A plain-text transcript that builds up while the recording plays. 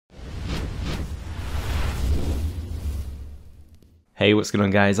Hey, what's going on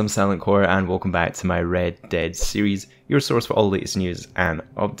guys, I'm Silent Core and welcome back to my Red Dead series, your source for all the latest news and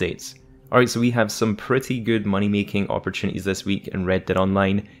updates. Alright, so we have some pretty good money making opportunities this week in Red Dead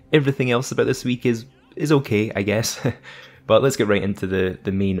Online. Everything else about this week is okay, I guess. But let's get right into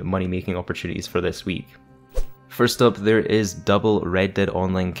the main money making opportunities for this week. First up, there is double Red Dead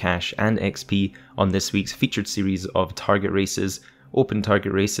Online cash and XP on this week's featured series of target races, open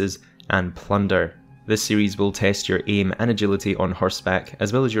target races, and plunder. This series will test your aim and agility on horseback,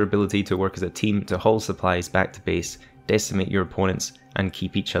 as well as your ability to work as a team to haul supplies back to base, decimate your opponents, and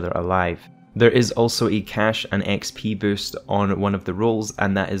keep each other alive. There is also a cash and XP boost on one of the roles,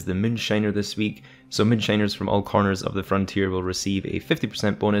 and that is the Moonshiner this week. So Moonshiners from all corners of the frontier will receive a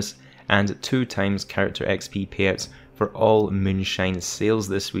 50% bonus and 2 times character XP payouts for all Moonshine sales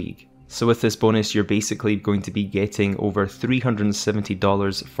this week. So with this bonus, you're basically going to be getting over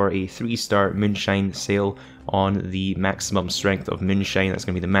 $370 for a 3-star Moonshine sale on the maximum strength of Moonshine. That's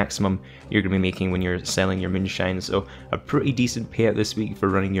going to be the maximum you're going to be making when you're selling your Moonshine. So a pretty decent payout this week for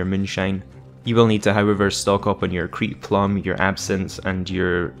running your Moonshine. You will need to, however, stock up on your Creek Plum, your Absinthe, and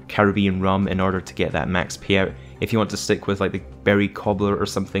your Caribbean Rum in order to get that max payout. If you want to stick with like the Berry Cobbler or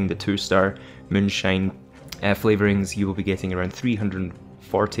something, the 2-star Moonshine flavorings, you will be getting around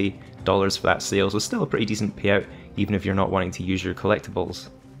 $340 for that sale, so still a pretty decent payout even if you're not wanting to use your collectibles.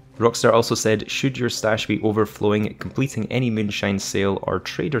 Rockstar also said, should your stash be overflowing, completing any Moonshine sale or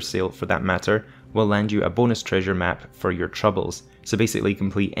trader sale for that matter will land you a bonus treasure map for your troubles. So basically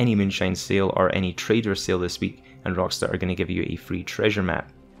complete any Moonshine sale or any trader sale this week and Rockstar are going to give you a free treasure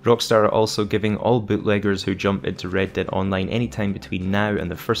map. Rockstar are also giving all bootleggers who jump into Red Dead Online anytime between now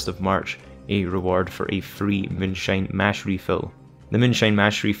and the 1st of March a reward for a free Moonshine mash refill. The Moonshine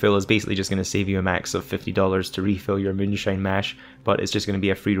mash refill is basically just going to save you a max of $50 to refill your Moonshine mash, but it's just going to be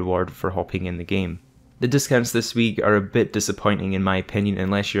a free reward for hopping in the game. The discounts this week are a bit disappointing in my opinion.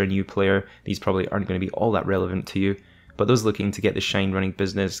 Unless you're a new player, these probably aren't going to be all that relevant to you, but those looking to get the Shine running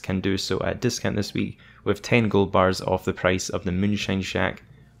business can do so at discount this week with 10 gold bars off the price of the Moonshine Shack,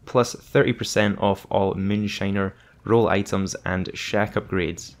 plus 30% off all Moonshiner role items and shack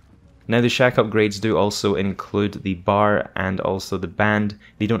upgrades. Now the shack upgrades do also include the bar and also the band.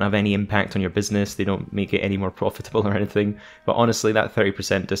 They don't have any impact on your business, they don't make it any more profitable or anything, but honestly that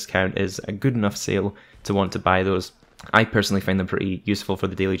 30% discount is a good enough sale to want to buy those. I personally find them pretty useful for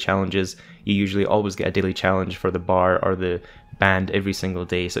the daily challenges. You usually always get a daily challenge for the bar or the band every single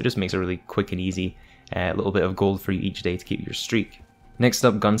day, so it just makes it really quick and easy. A little bit of gold for you each day to keep your streak. Next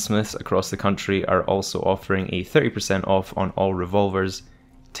up, gunsmiths across the country are also offering a 30% off on all revolvers.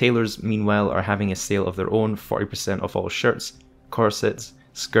 Tailors, meanwhile, are having a sale of their own, 40% off all shirts, corsets,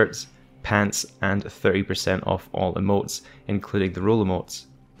 skirts, pants, and 30% off all emotes, including the roll emotes.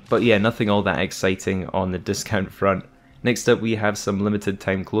 But yeah, nothing all that exciting on the discount front. Next up, we have some limited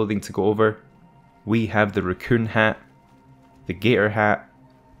time clothing to go over. We have the raccoon hat, the gator hat,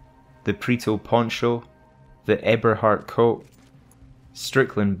 the Preto poncho, the Eberhardt coat,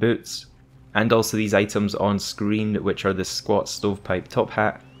 Strickland boots, and also these items on screen, which are the squat stovepipe top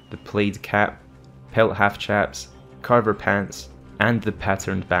hat, the plaid cap, pelt half chaps, carver pants, and the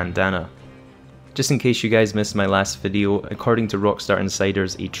patterned bandana. Just in case you guys missed my last video, according to Rockstar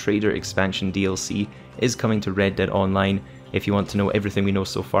Insiders, a Trader expansion DLC is coming to Red Dead Online. If you want to know everything we know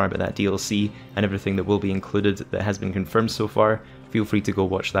so far about that DLC and everything that will be included that has been confirmed so far, feel free to go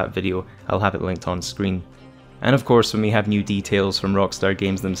watch that video. I'll have it linked on screen. And of course, when we have new details from Rockstar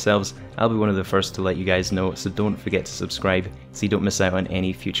Games themselves, I'll be one of the first to let you guys know, so don't forget to subscribe so you don't miss out on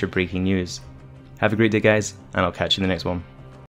any future breaking news. Have a great day guys, and I'll catch you in the next one.